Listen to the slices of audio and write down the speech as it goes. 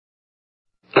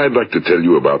I'd like to tell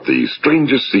you about the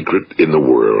strangest secret in the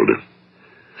world.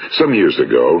 Some years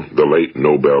ago, the late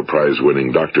Nobel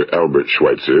Prize-winning Dr. Albert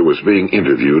Schweitzer was being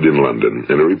interviewed in London,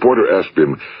 and a reporter asked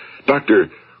him, "Doctor,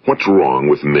 what's wrong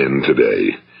with men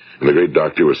today?" And the great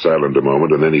doctor was silent a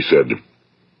moment, and then he said,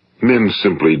 "Men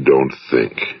simply don't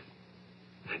think."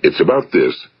 It's about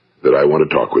this that I want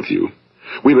to talk with you.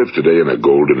 We live today in a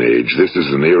golden age. This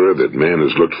is an era that man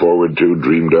has looked forward to,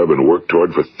 dreamed of, and worked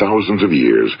toward for thousands of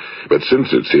years. But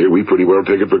since it's here, we pretty well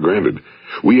take it for granted.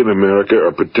 We in America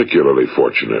are particularly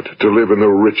fortunate to live in the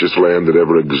richest land that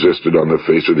ever existed on the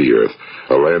face of the earth,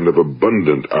 a land of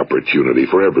abundant opportunity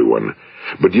for everyone.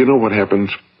 But do you know what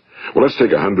happens? Well, let's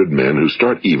take 100 men who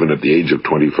start even at the age of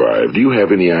 25. Do you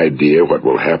have any idea what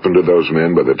will happen to those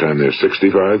men by the time they're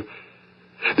 65?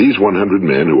 These 100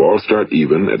 men who all start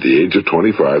even at the age of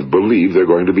 25 believe they're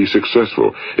going to be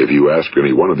successful. If you asked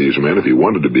any one of these men if he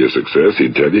wanted to be a success,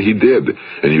 he'd tell you he did.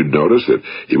 And you'd notice that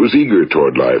he was eager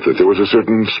toward life, that there was a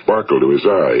certain sparkle to his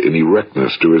eye, an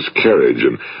erectness to his carriage,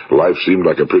 and life seemed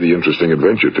like a pretty interesting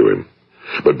adventure to him.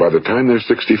 But by the time they're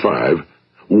 65,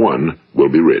 1 will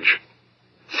be rich.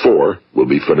 4 will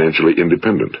be financially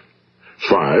independent.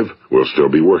 5 will still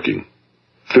be working.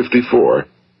 54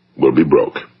 will be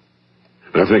broke.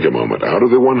 Now think a moment. Out of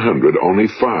the 100, only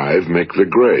 5 make the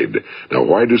grade. Now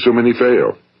why do so many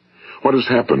fail? What has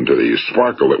happened to the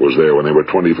sparkle that was there when they were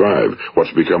 25?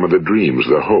 What's become of the dreams,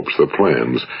 the hopes, the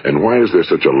plans? And why is there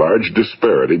such a large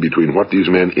disparity between what these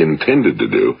men intended to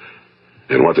do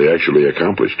and what they actually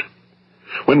accomplished?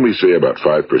 When we say about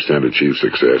 5% achieve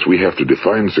success, we have to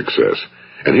define success.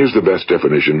 And here's the best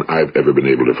definition I've ever been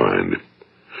able to find.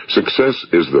 Success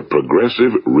is the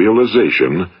progressive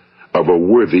realization of a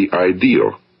worthy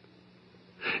ideal.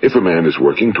 If a man is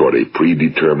working toward a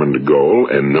predetermined goal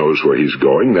and knows where he's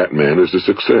going, that man is a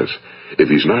success. If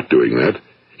he's not doing that,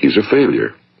 he's a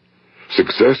failure.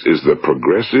 Success is the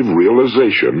progressive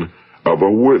realization of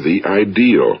a worthy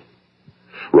ideal.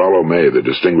 Rollo May, the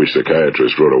distinguished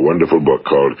psychiatrist, wrote a wonderful book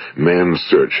called Man's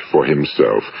Search for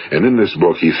Himself. And in this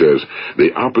book he says,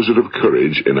 the opposite of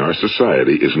courage in our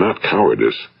society is not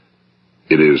cowardice.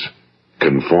 It is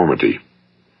conformity.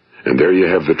 And there you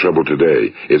have the trouble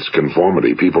today. It's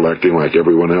conformity, people acting like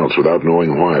everyone else without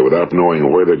knowing why, without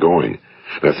knowing where they're going.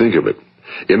 Now think of it.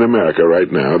 In America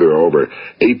right now, there are over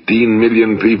 18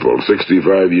 million people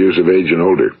 65 years of age and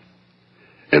older.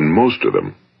 And most of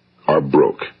them are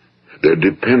broke. They're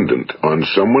dependent on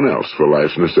someone else for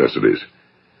life's necessities.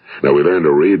 Now, we learn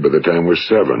to read by the time we're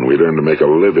 7. We learn to make a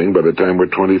living by the time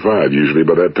we're 25. Usually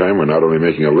by that time, we're not only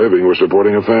making a living, we're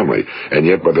supporting a family. And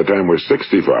yet, by the time we're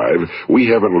 65, we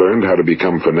haven't learned how to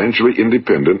become financially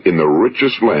independent in the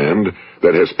richest land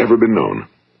that has ever been known.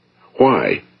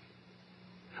 Why?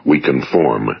 We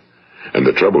conform. And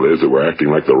the trouble is that we're acting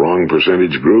like the wrong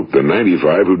percentage group, the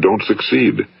 95 who don't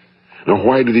succeed. Now,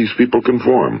 why do these people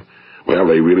conform? Well,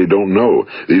 they really don't know.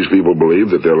 These people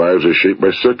believe that their lives are shaped by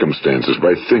circumstances,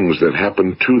 by things that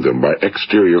happen to them, by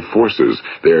exterior forces.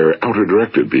 They're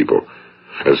outer-directed people.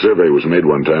 A survey was made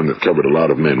one time that covered a lot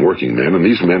of men, working men, and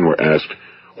these men were asked,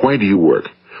 "Why do you work?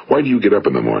 Why do you get up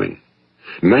in the morning?"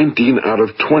 19 out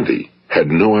of 20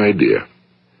 had no idea.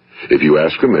 If you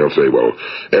ask them, they'll say, well,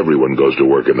 everyone goes to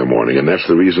work in the morning, and that's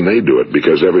the reason they do it,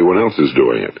 because everyone else is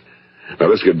doing it. Now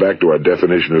let's get back to our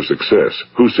definition of success.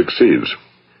 Who succeeds?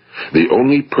 The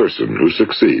only person who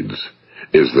succeeds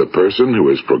is the person who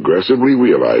is progressively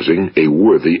realizing a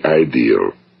worthy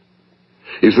ideal.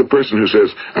 He's the person who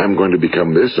says, I'm going to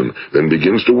become this, and then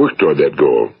begins to work toward that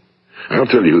goal. I'll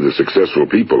tell you who the successful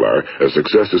people are. A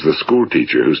success is the school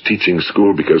teacher who's teaching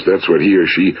school because that's what he or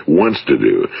she wants to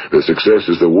do. The success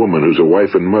is the woman who's a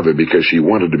wife and mother because she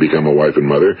wanted to become a wife and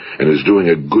mother and is doing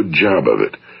a good job of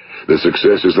it. The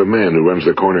success is the man who runs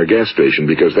the corner gas station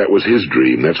because that was his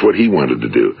dream. That's what he wanted to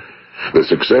do. The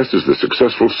success is the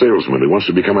successful salesman who wants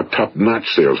to become a top-notch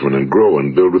salesman and grow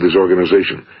and build with his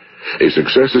organization. A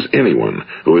success is anyone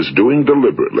who is doing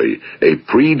deliberately a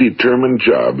predetermined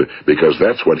job because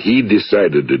that's what he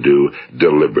decided to do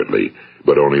deliberately.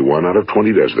 But only 1 out of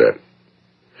 20 does that.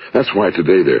 That's why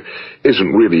today there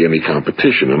isn't really any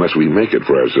competition unless we make it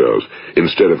for ourselves.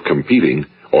 Instead of competing,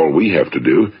 all we have to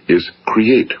do is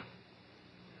create.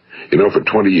 You know, for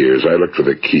 20 years, I looked for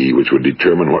the key which would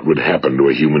determine what would happen to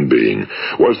a human being.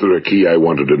 Was there a key I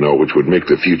wanted to know which would make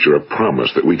the future a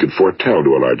promise that we could foretell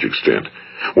to a large extent?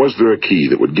 Was there a key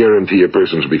that would guarantee a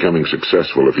person's becoming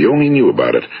successful if he only knew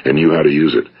about it and knew how to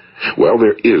use it? Well,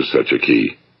 there is such a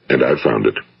key, and I've found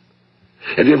it.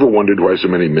 Have you ever wondered why so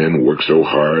many men work so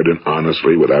hard and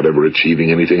honestly without ever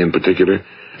achieving anything in particular,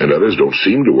 and others don't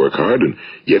seem to work hard and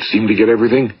yet seem to get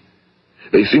everything?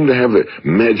 They seem to have the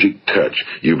magic touch.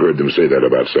 You've heard them say that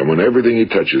about someone. Everything he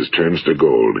touches turns to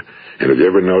gold. And have you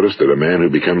ever noticed that a man who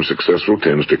becomes successful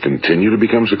tends to continue to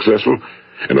become successful?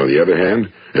 And on the other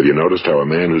hand, have you noticed how a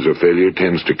man who's a failure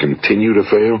tends to continue to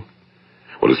fail?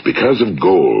 Well, it's because of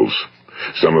goals.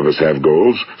 Some of us have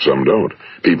goals, some don't.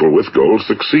 People with goals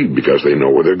succeed because they know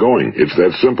where they're going. It's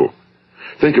that simple.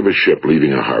 Think of a ship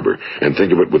leaving a harbor, and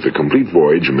think of it with the complete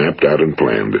voyage mapped out and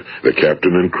planned. The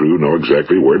captain and crew know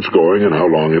exactly where it's going and how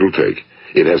long it'll take.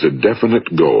 It has a definite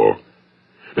goal.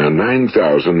 Now,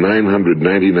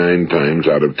 9,999 times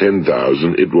out of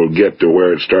 10,000, it will get to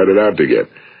where it started out to get.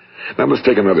 Now let's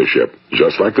take another ship,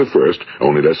 just like the first,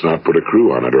 only let's not put a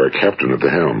crew on it or a captain at the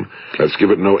helm. Let's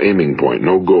give it no aiming point,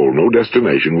 no goal, no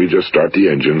destination. We just start the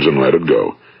engines and let it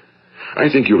go. I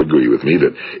think you'll agree with me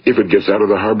that if it gets out of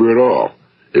the harbor at all,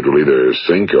 it will either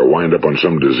sink or wind up on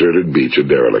some deserted beach, a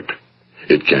derelict.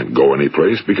 It can't go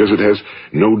anyplace because it has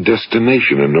no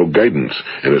destination and no guidance,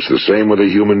 and it's the same with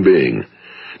a human being.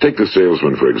 Take the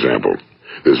salesman, for example.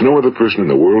 There's no other person in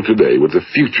the world today with the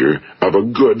future of a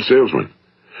good salesman.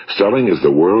 Selling is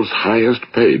the world's highest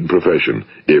paid profession,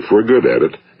 if we're good at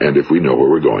it and if we know where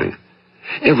we're going.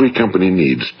 Every company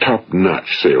needs top-notch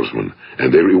salesmen,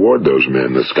 and they reward those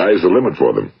men. The sky's the limit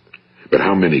for them. But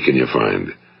how many can you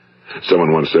find?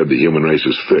 Someone once said the human race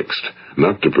is fixed,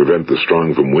 not to prevent the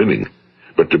strong from winning,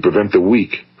 but to prevent the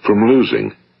weak from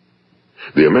losing.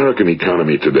 The American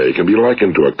economy today can be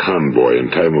likened to a convoy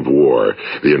in time of war.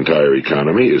 The entire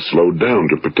economy is slowed down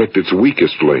to protect its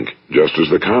weakest link, just as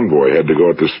the convoy had to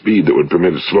go at the speed that would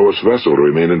permit its slowest vessel to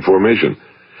remain in formation.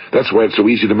 That's why it's so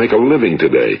easy to make a living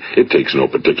today. It takes no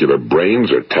particular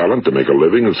brains or talent to make a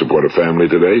living and support a family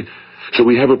today. So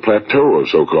we have a plateau of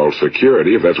so-called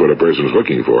security, if that's what a person's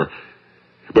looking for.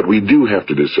 But we do have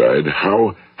to decide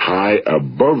how high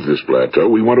above this plateau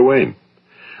we want to aim.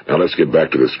 Now let's get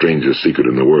back to the strangest secret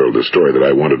in the world, the story that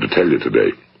I wanted to tell you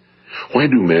today. Why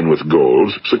do men with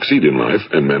goals succeed in life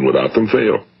and men without them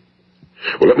fail?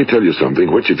 Well, let me tell you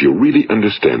something which, if you really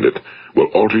understand it,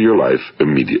 will alter your life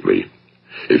immediately.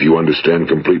 If you understand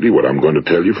completely what I'm going to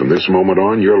tell you from this moment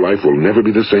on, your life will never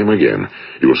be the same again.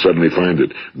 You will suddenly find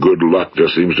that good luck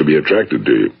just seems to be attracted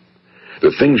to you.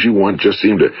 The things you want just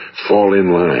seem to fall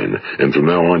in line, and from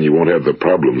now on you won't have the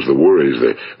problems, the worries,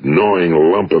 the gnawing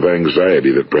lump of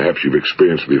anxiety that perhaps you've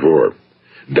experienced before.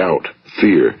 Doubt,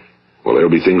 fear, well, they'll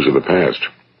be things of the past.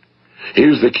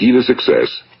 Here's the key to success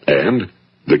and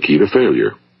the key to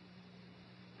failure.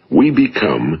 We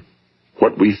become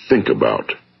what we think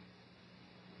about.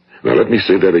 Now let me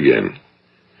say that again.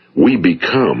 We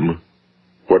become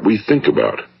what we think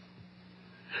about.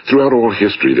 Throughout all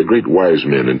history, the great wise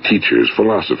men and teachers,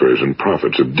 philosophers and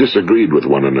prophets have disagreed with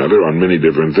one another on many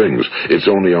different things. It's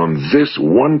only on this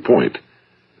one point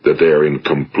that they are in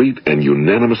complete and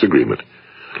unanimous agreement.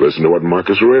 Listen to what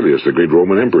Marcus Aurelius, the great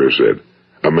Roman emperor, said.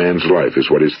 A man's life is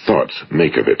what his thoughts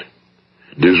make of it.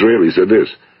 Disraeli said this,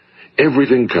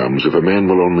 everything comes if a man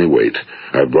will only wait.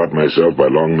 I've brought myself by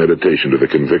long meditation to the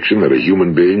conviction that a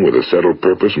human being with a settled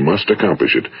purpose must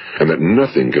accomplish it, and that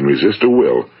nothing can resist a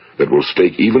will that will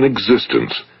stake even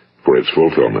existence for its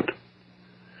fulfillment.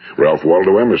 Ralph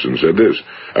Waldo Emerson said this,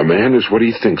 a man is what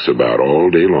he thinks about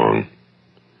all day long.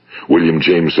 William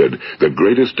James said, the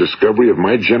greatest discovery of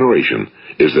my generation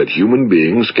is that human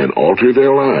beings can alter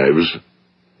their lives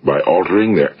by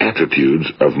altering their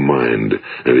attitudes of mind.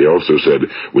 And he also said,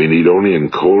 we need only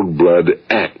in cold blood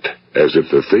act as if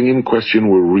the thing in question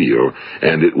were real,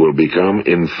 and it will become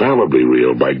infallibly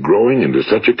real by growing into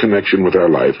such a connection with our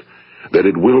life that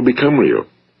it will become real.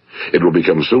 It will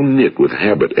become so knit with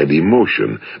habit and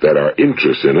emotion that our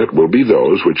interest in it will be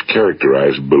those which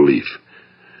characterize belief.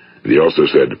 And he also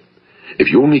said, if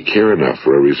you only care enough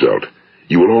for a result,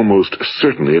 you will almost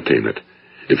certainly attain it.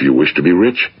 If you wish to be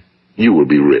rich, you will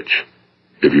be rich.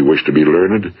 If you wish to be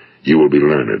learned, you will be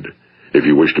learned. If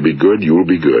you wish to be good, you will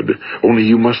be good. Only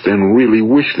you must then really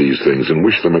wish these things and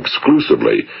wish them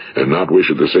exclusively, and not wish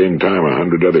at the same time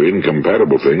 100 other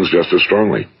incompatible things just as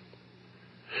strongly.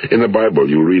 In the Bible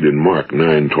you read in Mark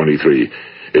 9:23,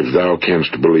 if thou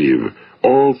canst believe,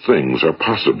 all things are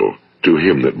possible to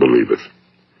him that believeth.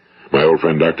 My old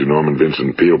friend Dr. Norman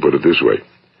Vincent Peale put it this way,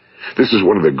 this is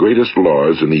one of the greatest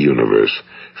laws in the universe.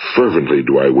 Fervently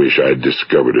do I wish I had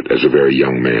discovered it as a very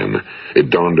young man. It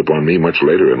dawned upon me much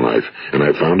later in life, and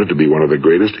I found it to be one of the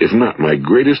greatest, if not my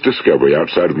greatest discovery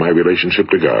outside of my relationship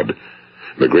to God.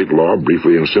 The great law,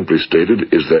 briefly and simply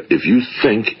stated, is that if you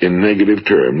think in negative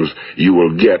terms, you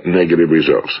will get negative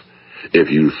results. If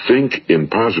you think in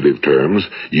positive terms,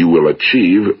 you will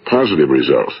achieve positive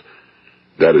results.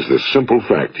 That is the simple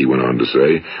fact, he went on to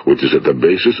say, which is at the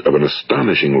basis of an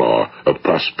astonishing law of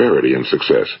prosperity and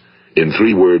success. In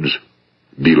 3 words,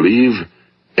 believe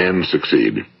and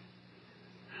succeed.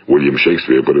 William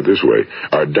Shakespeare put it this way: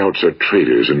 our doubts are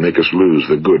traitors and make us lose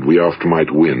the good we oft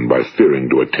might win by fearing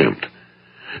to attempt.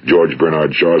 George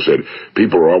Bernard Shaw said,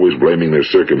 people are always blaming their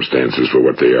circumstances for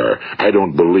what they are. I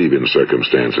don't believe in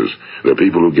circumstances. The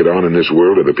people who get on in this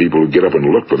world are the people who get up and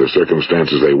look for the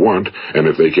circumstances they want, and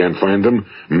if they can't find them,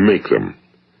 make them.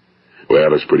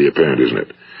 Well, it's pretty apparent, isn't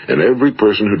it? And every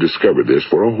person who discovered this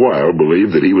for a while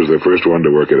believed that he was the first one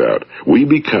to work it out. We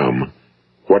become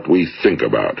what we think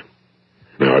about.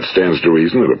 Now, it stands to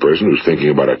reason that a person who's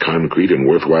thinking about a concrete and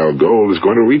worthwhile goal is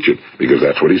going to reach it, because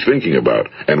that's what he's thinking about,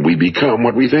 and we become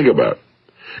what we think about.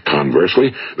 Conversely,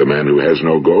 the man who has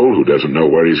no goal, who doesn't know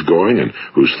where he's going, and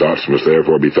whose thoughts must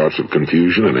therefore be thoughts of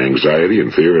confusion and anxiety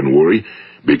and fear and worry,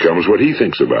 becomes what he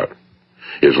thinks about.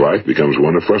 His life becomes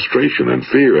one of frustration and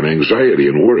fear and anxiety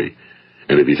and worry.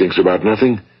 And if he thinks about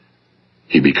nothing,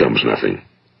 he becomes nothing.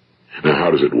 Now,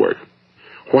 how does it work?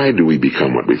 Why do we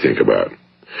become what we think about?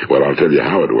 Well, I'll tell you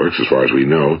how it works as far as we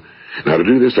know. Now, to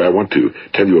do this, I want to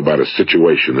tell you about a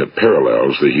situation that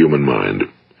parallels the human mind.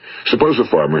 Suppose a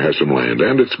farmer has some land,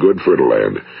 and it's good fertile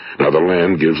land. Now, the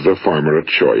land gives the farmer a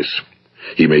choice.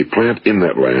 He may plant in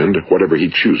that land whatever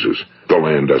he chooses. The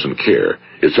land doesn't care.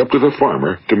 It's up to the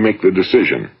farmer to make the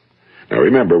decision. Now,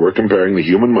 remember, we're comparing the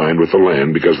human mind with the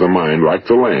land because the mind, like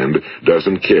the land,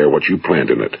 doesn't care what you plant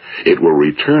in it. It will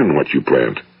return what you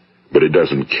plant, but it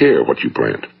doesn't care what you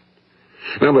plant.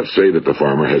 Now, let's say that the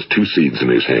farmer has 2 seeds in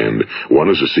his hand. One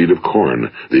is a seed of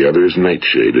corn. The other is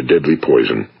nightshade, a deadly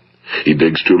poison. He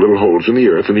digs 2 little holes in the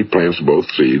earth, and he plants both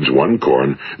seeds, one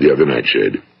corn, the other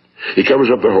nightshade. He covers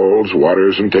up the holes,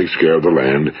 waters, and takes care of the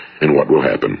land, and what will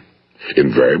happen?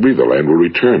 Invariably, the land will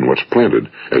return what's planted.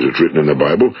 As it's written in the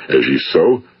Bible, as ye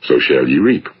sow, so shall ye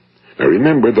reap. Now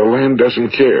remember, the land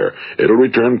doesn't care. It'll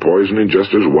return poison in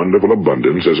just as wonderful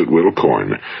abundance as it will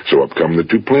corn. So up come the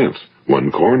 2 plants,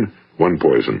 one corn, one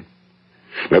poison.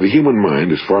 Now, the human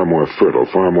mind is far more fertile,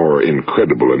 far more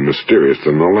incredible and mysterious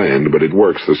than the land, but it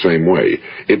works the same way.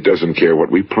 It doesn't care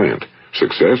what we plant.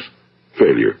 Success,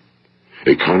 failure.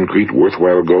 A concrete,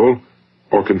 worthwhile goal,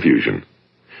 or confusion.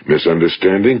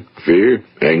 Misunderstanding, fear,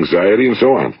 anxiety, and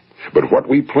so on. But what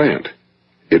we plant,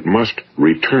 it must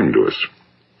return to us.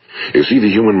 You see, the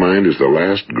human mind is the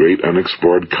last great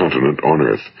unexplored continent on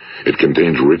Earth. It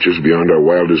contains riches beyond our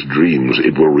wildest dreams.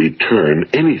 It will return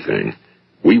anything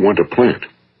we want to plant.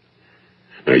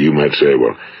 Now, you might say,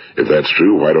 well, if that's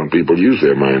true, why don't people use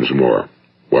their minds more?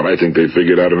 Well, I think they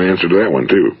figured out an answer to that one,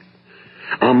 too.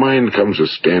 Our mind comes as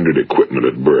standard equipment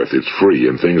at birth. It's free,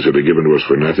 and things that are given to us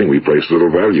for nothing we place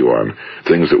little value on.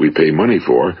 Things that we pay money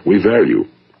for, we value.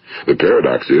 The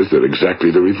paradox is that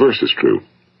exactly the reverse is true.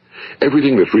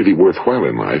 Everything that's really worthwhile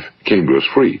in life came to us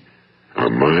free. Our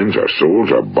minds, our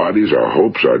souls, our bodies, our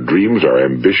hopes, our dreams, our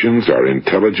ambitions, our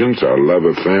intelligence, our love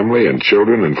of family and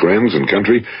children and friends and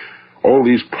country, all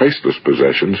these priceless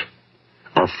possessions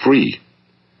are free.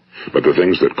 But the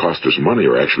things that cost us money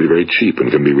are actually very cheap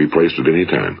and can be replaced at any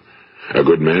time. A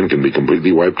good man can be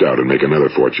completely wiped out and make another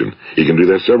fortune. He can do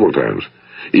that several times.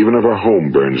 Even if our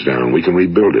home burns down, we can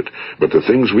rebuild it. But the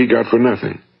things we got for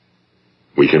nothing,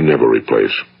 we can never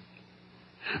replace.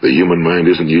 The human mind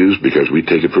isn't used because we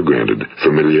take it for granted.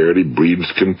 Familiarity breeds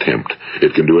contempt.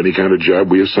 It can do any kind of job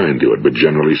we assign to it, but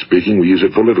generally speaking, we use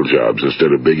it for little jobs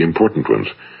instead of big, important ones.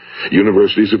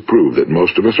 Universities have proved that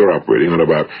most of us are operating on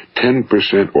about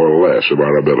 10% or less of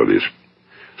our abilities.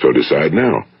 So decide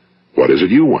now, what is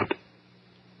it you want?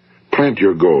 Plant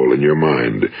your goal in your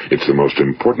mind. It's the most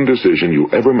important decision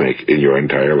you'll ever make in your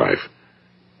entire life.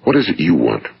 What is it you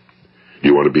want? Do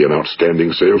you want to be an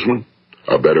outstanding salesman?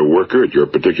 A better worker at your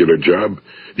particular job?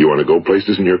 Do you want to go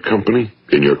places in your company?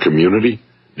 In your community?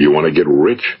 Do you want to get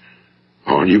rich?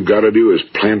 All you've got to do is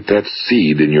plant that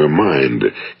seed in your mind,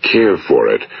 care for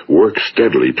it, work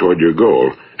steadily toward your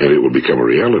goal, and it will become a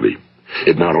reality.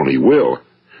 It not only will,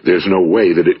 there's no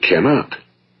way that it cannot.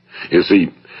 You see,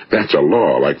 that's a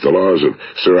law, like the laws of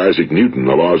Sir Isaac Newton,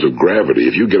 the laws of gravity.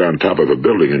 If you get on top of a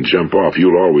building and jump off,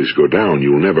 you'll always go down.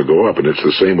 You'll never go up, and it's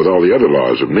the same with all the other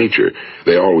laws of nature.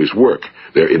 They always work.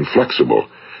 They're inflexible.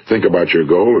 Think about your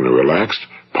goal in a relaxed,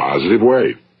 positive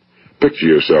way. Picture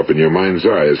yourself in your mind's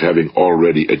eye as having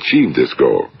already achieved this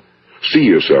goal. See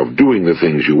yourself doing the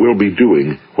things you will be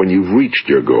doing when you've reached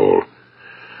your goal.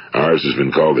 Ours has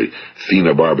been called the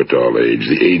phenobarbital age,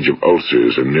 the age of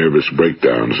ulcers and nervous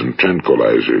breakdowns and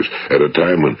tranquilizers. At a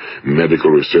time when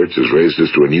medical research has raised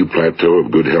us to a new plateau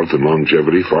of good health and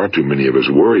longevity, far too many of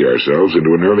us worry ourselves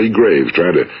into an early grave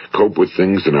trying to cope with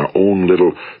things in our own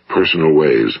little personal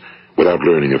ways without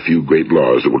learning a few great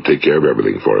laws that will take care of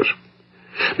everything for us.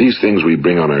 These things we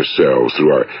bring on ourselves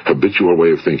through our habitual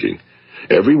way of thinking.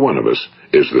 Every one of us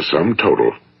is the sum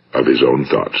total of his own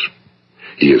thoughts.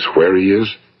 He is where he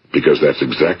is because that's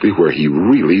exactly where he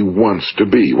really wants to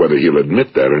be, whether he'll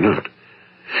admit that or not.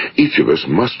 Each of us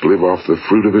must live off the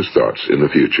fruit of his thoughts in the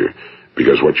future,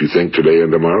 because what you think today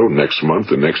and tomorrow, next month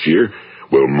and next year,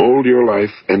 will mold your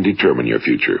life and determine your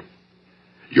future.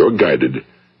 You're guided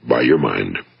by your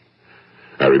mind.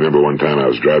 I remember one time I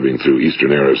was driving through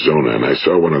eastern Arizona, and I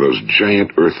saw one of those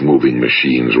giant earth-moving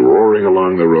machines roaring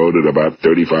along the road at about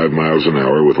 35 miles an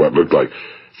hour with what looked like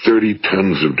 30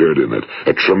 tons of dirt in it.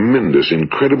 A tremendous,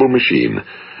 incredible machine,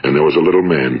 and there was a little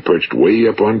man perched way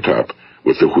up on top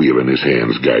with the wheel in his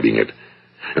hands guiding it.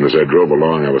 And as I drove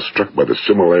along, I was struck by the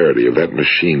similarity of that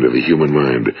machine to the human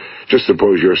mind. Just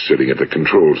suppose you're sitting at the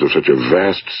controls of such a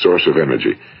vast source of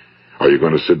energy. Are you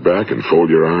going to sit back and fold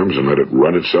your arms and let it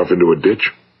run itself into a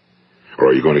ditch? Or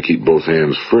are you going to keep both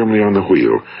hands firmly on the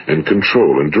wheel and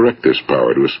control and direct this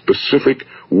power to a specific,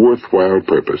 worthwhile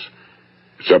purpose?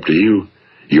 It's up to you.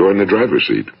 You're in the driver's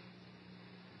seat.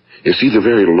 You see, the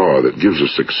very law that gives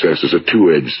us success is a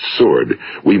two-edged sword.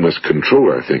 We must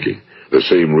control our thinking. The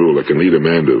same rule that can lead a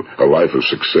man to a life of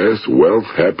success, wealth,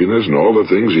 happiness, and all the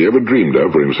things he ever dreamed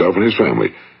of for himself and his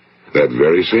family. That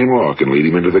very same law can lead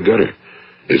him into the gutter.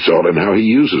 It's all in how he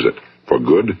uses it, for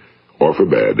good or for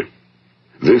bad.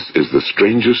 This is the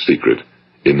strangest secret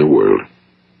in the world.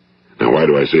 Now, why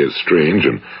do I say it's strange,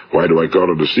 and why do I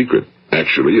call it a secret?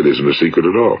 Actually, it isn't a secret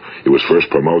at all. It was first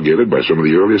promulgated by some of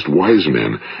the earliest wise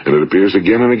men, and it appears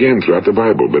again and again throughout the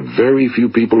Bible, but very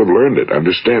few people have learned it,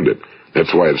 understand it.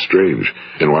 That's why it's strange,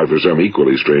 and why for some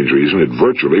equally strange reason it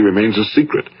virtually remains a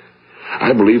secret.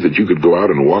 I believe that you could go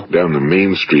out and walk down the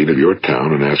main street of your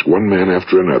town and ask one man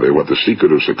after another what the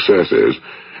secret of success is,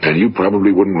 and you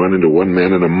probably wouldn't run into one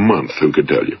man in a month who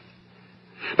could tell you.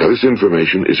 Now, this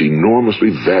information is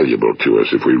enormously valuable to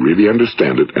us if we really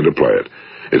understand it and apply it.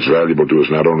 It's valuable to us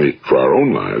not only for our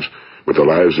own lives, but the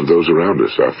lives of those around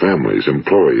us, our families,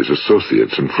 employees,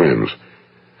 associates, and friends.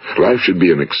 Life should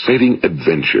be an exciting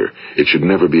adventure. It should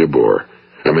never be a bore.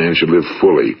 A man should live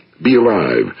fully, be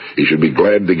alive. He should be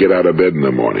glad to get out of bed in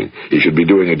the morning. He should be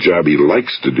doing a job he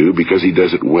likes to do because he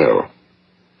does it well.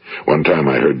 One time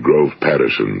I heard Grove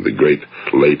Patterson, the great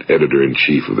late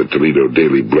editor-in-chief of the Toledo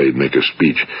Daily Blade, make a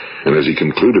speech, and as he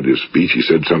concluded his speech, he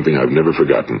said something I've never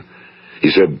forgotten.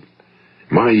 He said,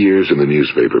 "My years in the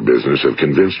newspaper business have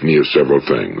convinced me of several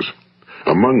things.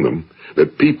 Among them,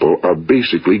 that people are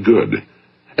basically good,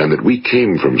 and that we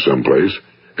came from someplace,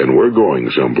 and we're going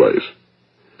someplace.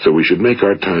 So we should make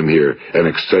our time here an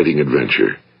exciting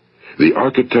adventure. The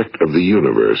architect of the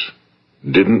universe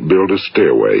didn't build a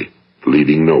stairway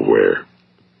leading nowhere."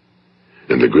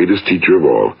 And the greatest teacher of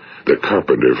all, the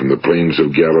carpenter from the plains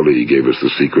of Galilee, gave us the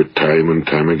secret time and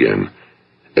time again.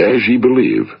 As ye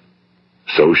believe,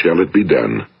 so shall it be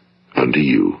done unto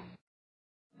you.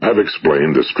 I've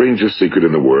explained the strangest secret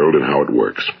in the world and how it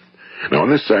works. Now, on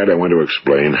this side, I want to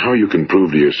explain how you can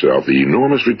prove to yourself the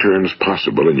enormous returns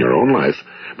possible in your own life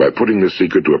by putting this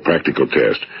secret to a practical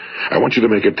test. I want you to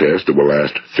make a test that will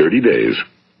last 30 days.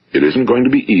 It isn't going to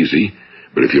be easy,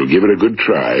 but if you'll give it a good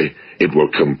try, it will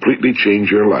completely change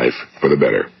your life for the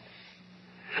better.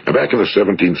 Now, back in the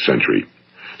 17th century,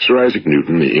 Sir Isaac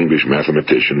Newton, the English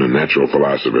mathematician and natural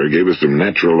philosopher, gave us some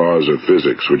natural laws of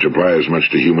physics which apply as much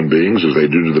to human beings as they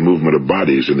do to the movement of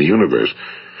bodies in the universe.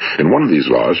 And one of these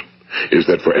laws is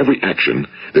that for every action,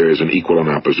 there is an equal and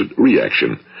opposite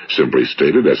reaction. Simply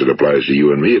stated, as it applies to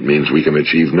you and me, it means we can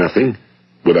achieve nothing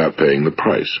without paying the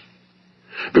price.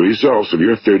 The results of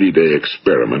your 30-day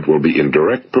experiment will be in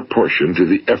direct proportion to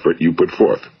the effort you put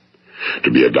forth.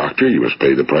 To be a doctor, you must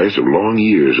pay the price of long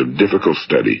years of difficult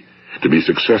study. To be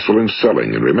successful in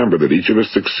selling, and remember that each of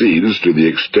us succeeds to the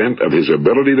extent of his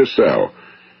ability to sell.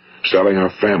 Selling our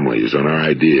families on our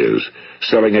ideas,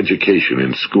 selling education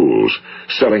in schools,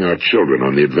 selling our children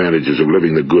on the advantages of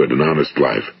living the good and honest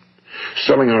life,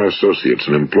 selling our associates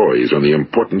and employees on the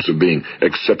importance of being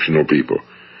exceptional people.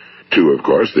 To, of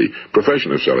course, the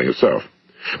profession of selling itself.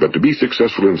 But to be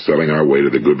successful in selling our way to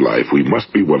the good life, we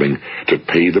must be willing to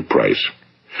pay the price.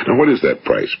 Now, what is that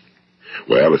price?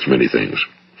 Well, it's many things.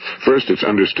 First, it's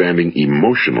understanding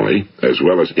emotionally, as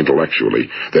well as intellectually,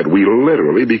 that we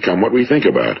literally become what we think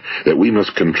about, that we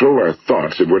must control our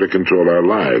thoughts if we're to control our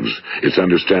lives. It's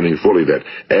understanding fully that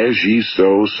as ye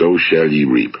sow, so shall ye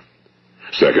reap.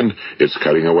 Second, it's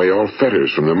cutting away all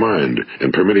fetters from the mind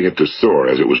and permitting it to soar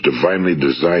as it was divinely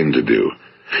designed to do.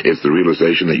 It's the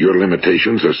realization that your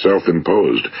limitations are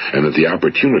self-imposed and that the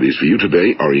opportunities for you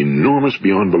today are enormous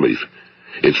beyond belief.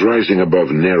 It's rising above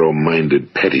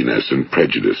narrow-minded pettiness and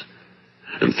prejudice.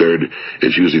 And third,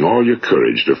 it's using all your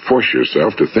courage to force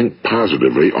yourself to think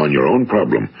positively on your own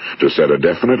problem, to set a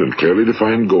definite and clearly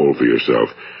defined goal for yourself,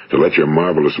 to let your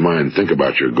marvelous mind think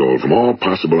about your goal from all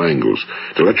possible angles,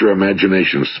 to let your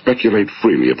imagination speculate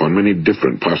freely upon many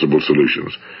different possible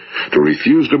solutions, to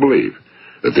refuse to believe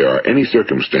that there are any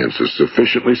circumstances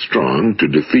sufficiently strong to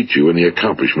defeat you in the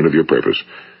accomplishment of your purpose,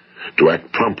 to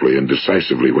act promptly and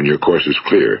decisively when your course is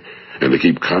clear, and to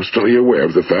keep constantly aware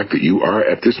of the fact that you are,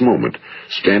 at this moment,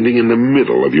 standing in the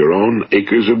middle of your own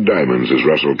acres of diamonds, as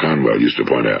Russell Conwell used to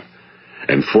point out.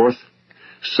 And fourth,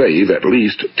 save at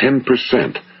least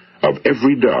 10% of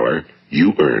every dollar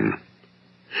you earn.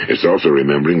 It's also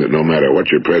remembering that no matter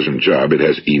what your present job, it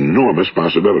has enormous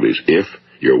possibilities, if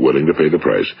you're willing to pay the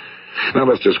price. Now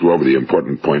let's just go over the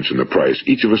important points in the price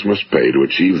each of us must pay to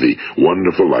achieve the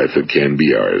wonderful life that can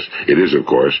be ours. It is, of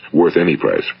course, worth any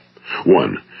price.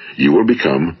 1. You will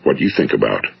become what you think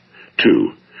about.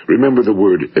 2. Remember the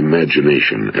word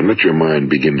imagination and let your mind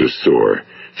begin to soar.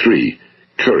 3.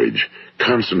 Courage.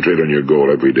 Concentrate on your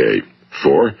goal every day.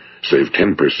 4. Save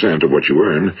 10% of what you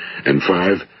earn. And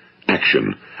 5.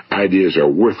 Action. Ideas are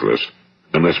worthless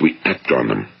unless we act on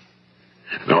them.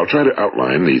 Now, I'll try to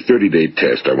outline the 30-day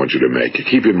test I want you to make.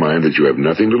 Keep in mind that you have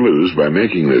nothing to lose by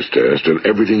making this test and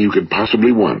everything you could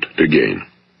possibly want to gain.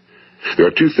 There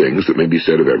are 2 things that may be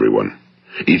said of everyone.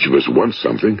 Each of us wants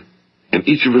something, and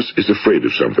each of us is afraid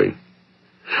of something.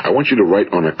 I want you to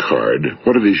write on a card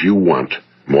what it is you want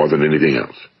more than anything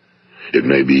else. It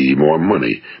may be more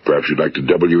money. Perhaps you'd like to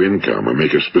double your income or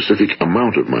make a specific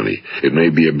amount of money. It may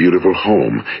be a beautiful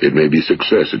home. It may be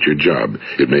success at your job.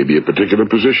 It may be a particular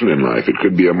position in life. It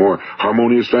could be a more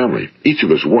harmonious family. Each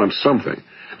of us wants something.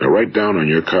 Now write down on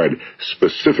your card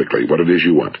specifically what it is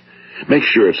you want. Make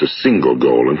sure it's a single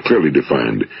goal and clearly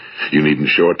defined. You needn't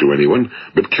show it to anyone,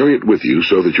 but carry it with you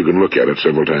so that you can look at it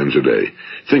several times a day.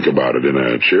 Think about it in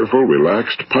a cheerful,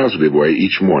 relaxed, positive way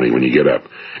each morning when you get up,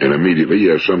 and immediately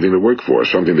you have something to work for,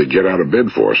 something to get out of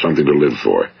bed for, something to live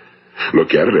for.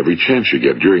 Look at it every chance you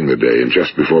get during the day and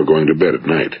just before going to bed at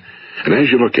night. And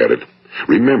as you look at it,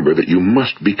 remember that you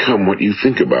must become what you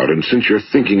think about, and since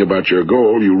you're thinking about your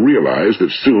goal, you realize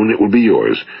that soon it will be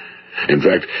yours. In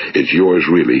fact, it's yours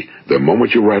really the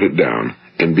moment you write it down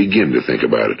and begin to think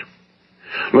about it.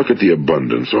 Look at the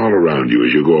abundance all around you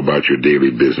as you go about your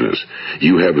daily business.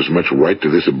 You have as much right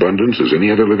to this abundance as any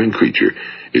other living creature.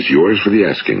 It's yours for the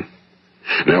asking.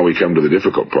 Now we come to the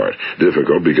difficult part.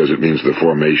 Difficult because it means the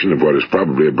formation of what is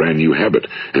probably a brand new habit,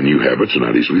 and new habits are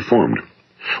not easily formed.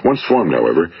 Once formed,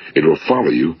 however, it will follow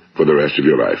you for the rest of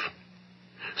your life.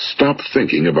 Stop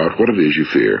thinking about what it is you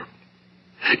fear.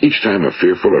 Each time a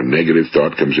fearful or negative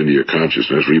thought comes into your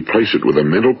consciousness, replace it with a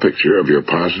mental picture of your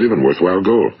positive and worthwhile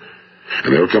goal. And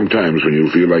there will come times when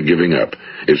you'll feel like giving up.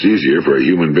 It's easier for a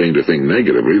human being to think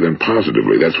negatively than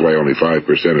positively. That's why only 5%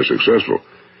 are successful.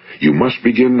 You must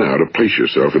begin now to place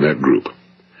yourself in that group.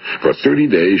 For 30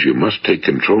 days, you must take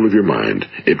control of your mind.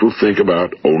 It will think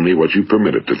about only what you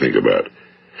permit it to think about.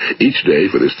 Each day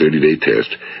for this 30-day test,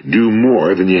 do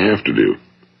more than you have to do.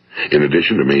 In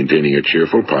addition to maintaining a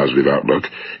cheerful, positive outlook,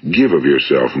 give of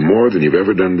yourself more than you've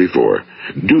ever done before.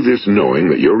 Do this knowing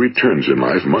that your returns in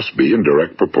life must be in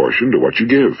direct proportion to what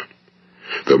you give.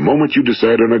 The moment you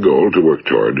decide on a goal to work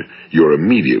toward, you're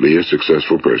immediately a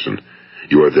successful person.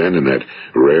 You are then in that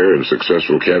rare and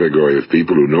successful category of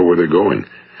people who know where they're going.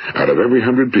 Out of every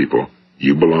 100 people,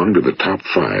 you belong to the top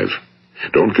 5.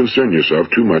 Don't concern yourself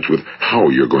too much with how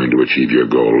you're going to achieve your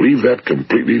goal. Leave that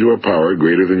completely to a power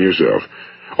greater than yourself.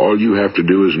 All you have to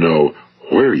do is know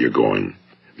where you're going.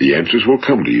 The answers will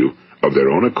come to you of their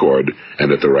own accord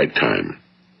and at the right time.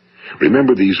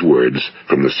 Remember these words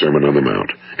from the Sermon on the Mount,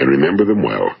 and remember them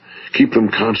well. Keep them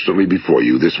constantly before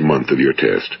you this month of your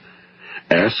test.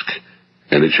 Ask,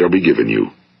 and it shall be given you.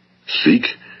 Seek,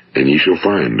 and ye shall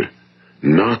find.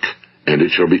 Knock, and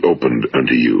it shall be opened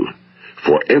unto you.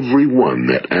 For every one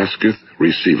that asketh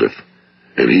receiveth,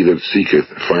 and he that seeketh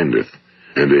findeth,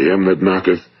 and to him that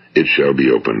knocketh it shall be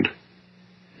opened.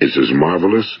 It's as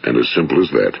marvelous and as simple as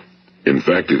that. In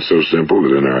fact, it's so simple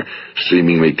that in our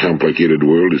seemingly complicated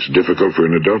world, it's difficult for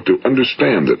an adult to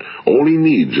understand that all he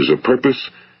needs is a purpose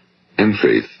and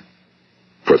faith.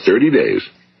 For 30 days,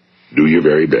 Do your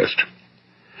very best.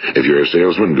 If you're a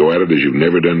salesman, go at it as you've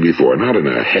never done before, not in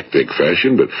a hectic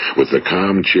fashion, but with the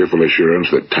calm, cheerful assurance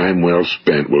that time well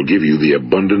spent will give you the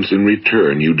abundance in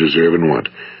return you deserve and want.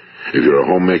 If you're a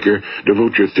homemaker,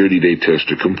 devote your 30-day test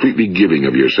to completely giving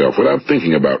of yourself without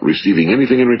thinking about receiving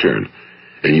anything in return,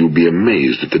 and you'll be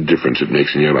amazed at the difference it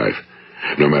makes in your life.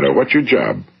 No matter what your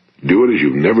job, do it as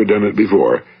you've never done it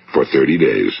before for 30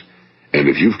 days. And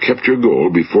if you've kept your goal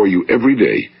before you every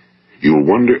day, you'll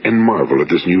wonder and marvel at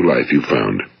this new life you've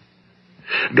found.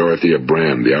 Dorothea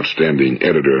Brand, the outstanding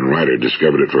editor and writer,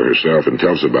 discovered it for herself and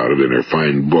tells about it in her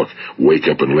fine book, Wake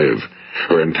Up and Live.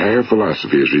 Her entire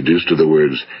philosophy is reduced to the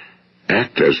words,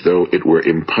 act as though it were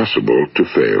impossible to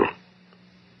fail.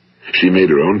 She made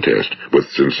her own test with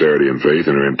sincerity and faith,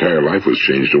 and her entire life was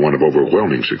changed to one of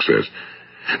overwhelming success.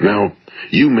 Now,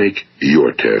 you make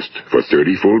your test for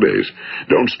 30 full days.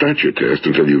 Don't start your test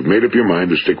until you've made up your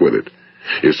mind to stick with it.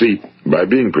 You see, by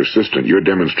being persistent, you're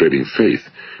demonstrating faith.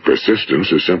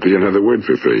 Persistence is simply another word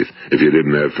for faith. If you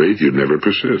didn't have faith, you'd never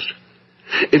persist.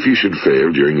 If you should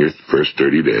fail during your first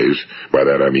 30 days, by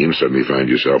that I mean suddenly find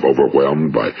yourself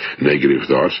overwhelmed by negative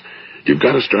thoughts, you've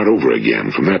got to start over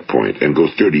again from that point and go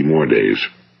 30 more days.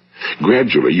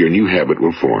 Gradually, your new habit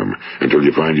will form until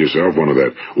you find yourself one of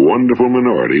that wonderful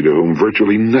minority to whom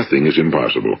virtually nothing is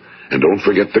impossible. And don't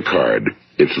forget the card.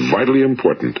 It's vitally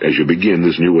important as you begin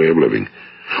this new way of living.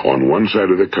 On one side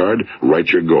of the card, write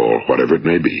your goal, whatever it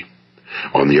may be.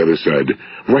 On the other side,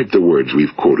 write the words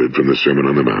we've quoted from the Sermon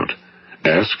on the Mount.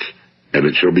 Ask, and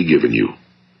it shall be given you.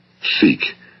 Seek,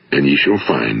 and ye shall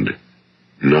find.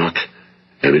 Knock,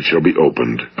 and it shall be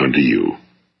opened unto you.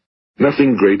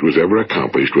 Nothing great was ever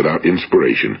accomplished without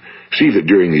inspiration. See that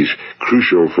during these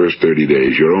crucial first 30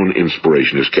 days, your own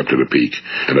inspiration is kept at a peak.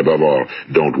 And above all,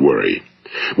 don't worry.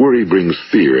 Worry brings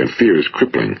fear, and fear is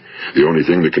crippling. The only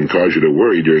thing that can cause you to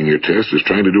worry during your test is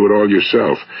trying to do it all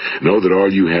yourself. Know that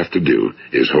all you have to do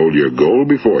is hold your goal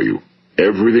before you.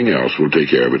 Everything else will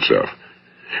take care of itself.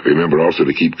 Remember also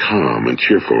to keep calm and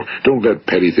cheerful. Don't let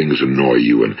petty things annoy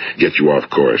you and get you off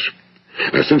course.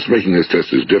 Now, since making this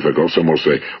test is difficult, some will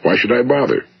say, why should I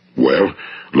bother? Well,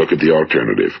 look at the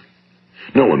alternative.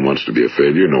 No one wants to be a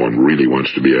failure. No one really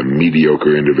wants to be a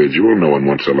mediocre individual. No one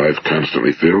wants a life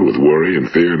constantly filled with worry and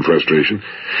fear and frustration.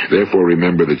 Therefore,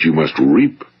 remember that you must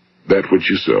reap that which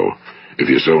you sow.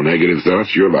 If you sow negative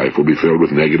thoughts, your life will be filled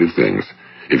with negative things.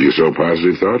 If you sow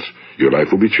positive thoughts, your life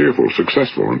will be cheerful,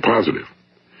 successful, and positive.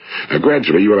 Now,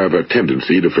 gradually, you will have a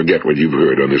tendency to forget what you've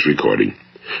heard on this recording.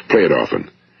 Play it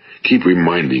often. Keep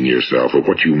reminding yourself of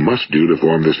what you must do to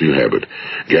form this new habit.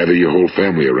 Gather your whole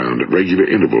family around at regular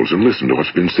intervals and listen to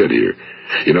what's been said here.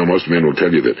 You know, most men will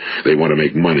tell you that they want to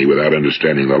make money without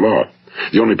understanding the law.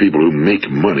 The only people who make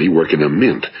money work in a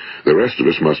mint. The rest of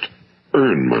us must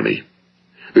earn money.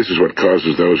 This is what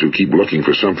causes those who keep looking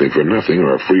for something for nothing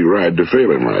or a free ride to fail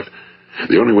in life.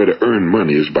 The only way to earn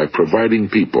money is by providing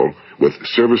people with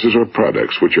services or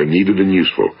products which are needed and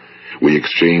useful. We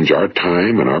exchange our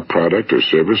time and our product or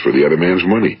service for the other man's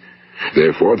money.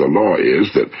 Therefore, the law is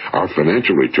that our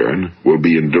financial return will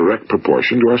be in direct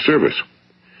proportion to our service.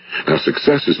 Now,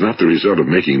 success is not the result of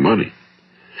making money.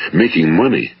 Making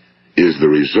money is the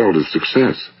result of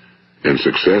success, and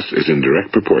success is in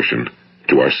direct proportion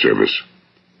to our service.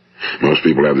 Most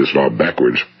people have this law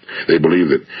backwards. They believe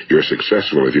that you're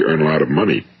successful if you earn a lot of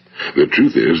money. The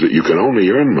truth is that you can only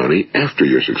earn money after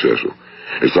you're successful.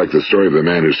 It's like the story of the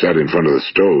man who sat in front of the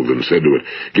stove and said to it,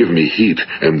 "Give me heat,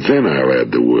 and then I'll add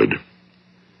the wood."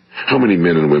 How many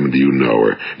men and women do you know,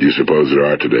 or do you suppose there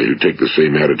are today, who take the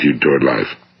same attitude toward life?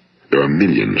 There are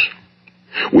millions.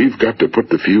 We've got to put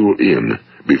the fuel in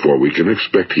before we can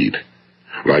expect heat.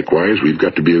 Likewise, we've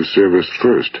got to be of service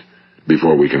first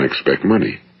before we can expect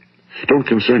money. Don't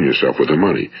concern yourself with the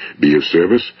money. Be of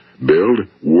service, build,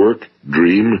 work,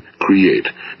 dream, create.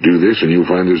 Do this, and you'll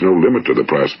find there's no limit to the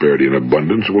prosperity and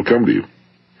abundance that will come to you.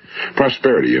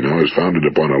 Prosperity, you know, is founded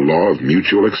upon a law of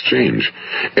mutual exchange.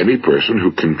 Any person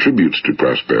who contributes to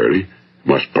prosperity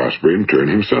must prosper in turn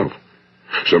himself.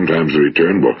 Sometimes the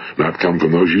return will not come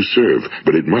from those you serve,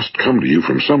 but it must come to you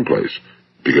from someplace,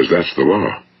 because that's the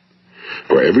law.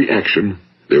 For every action,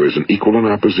 there is an equal and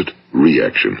opposite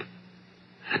reaction.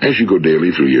 As you go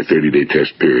daily through your 30-day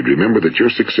test period, remember that your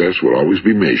success will always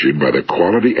be measured by the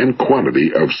quality and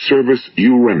quantity of service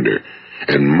you render,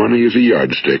 and money is a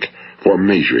yardstick for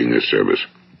measuring this service.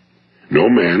 No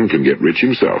man can get rich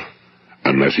himself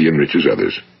unless he enriches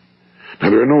others. Now,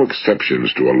 there are no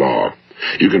exceptions to a law.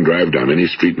 You can drive down any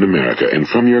street in America and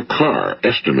from your car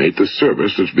estimate the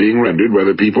service that's being rendered by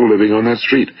the people living on that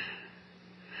street.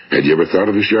 Had you ever thought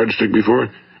of this yardstick before?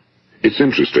 It's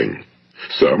interesting.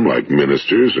 Some, like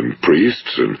ministers and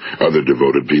priests and other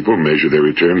devoted people, measure their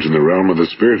returns in the realm of the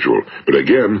spiritual, but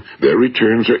again, their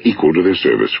returns are equal to their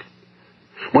service.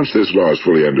 Once this law is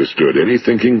fully understood, any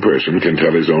thinking person can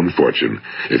tell his own fortune.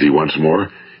 If he wants more,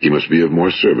 he must be of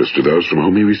more service to those from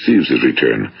whom he receives his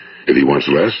return. If he wants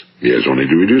less, he has only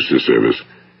to reduce his service.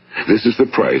 This is the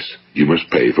price you must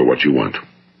pay for what you want.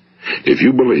 If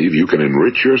you believe you can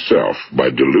enrich yourself by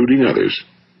deluding others,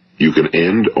 you can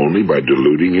end only by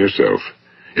deluding yourself.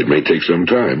 It may take some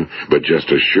time, but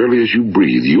just as surely as you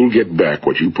breathe, you'll get back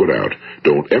what you put out.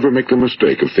 Don't ever make the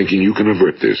mistake of thinking you can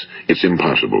avert this. It's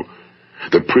impossible.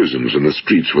 The prisons and the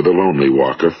streets where the lonely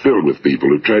walk are filled with people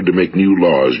who tried to make new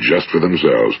laws just for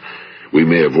themselves. We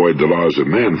may avoid the laws of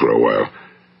man for a while,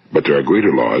 but there are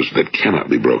greater laws that cannot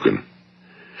be broken.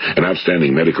 An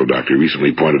outstanding medical doctor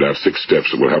recently pointed out 6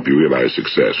 steps that will help you realize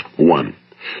success. 1.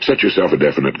 Set yourself a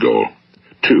definite goal.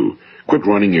 2. Quit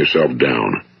running yourself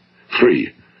down.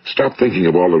 3. Stop thinking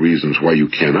of all the reasons why you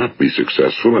cannot be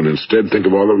successful and instead think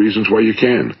of all the reasons why you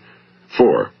can.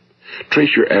 4.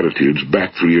 Trace your attitudes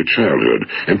back through your childhood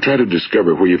and try to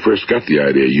discover where you first got the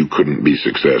idea you couldn't be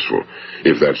successful,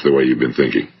 if that's the way you've been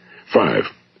thinking. 5.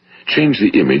 Change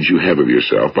the image you have of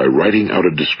yourself by writing out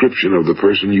a description of the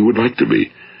person you would like to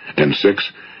be. And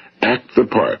 6. Act the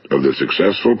part of the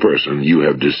successful person you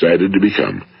have decided to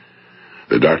become.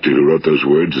 The doctor who wrote those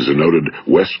words is a noted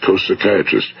West Coast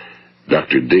psychiatrist,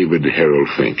 Dr. David Harold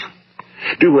Fink.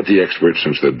 Do what the experts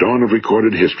since the dawn of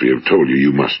recorded history have told you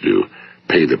you must do.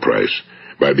 Pay the price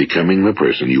by becoming the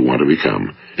person you want to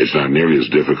become. It's not nearly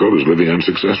as difficult as living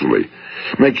unsuccessfully.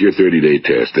 Make your 30-day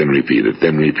test, then repeat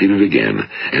it again,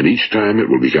 and each time it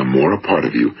will become more a part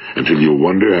of you until you'll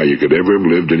wonder how you could ever have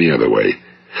lived any other way.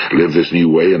 Live this new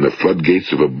way and the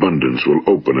floodgates of abundance will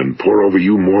open and pour over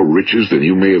you more riches than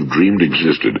you may have dreamed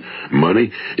existed.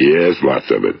 Money? Yes, lots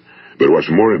of it. But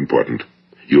what's more important,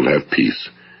 you'll have peace.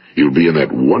 You'll be in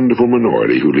that wonderful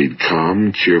minority who lead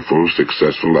calm, cheerful,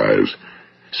 successful lives.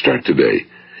 Start today.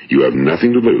 You have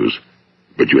nothing to lose,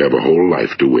 but you have a whole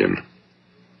life to win.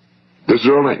 This is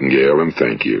Earl Nightingale, and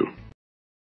thank you.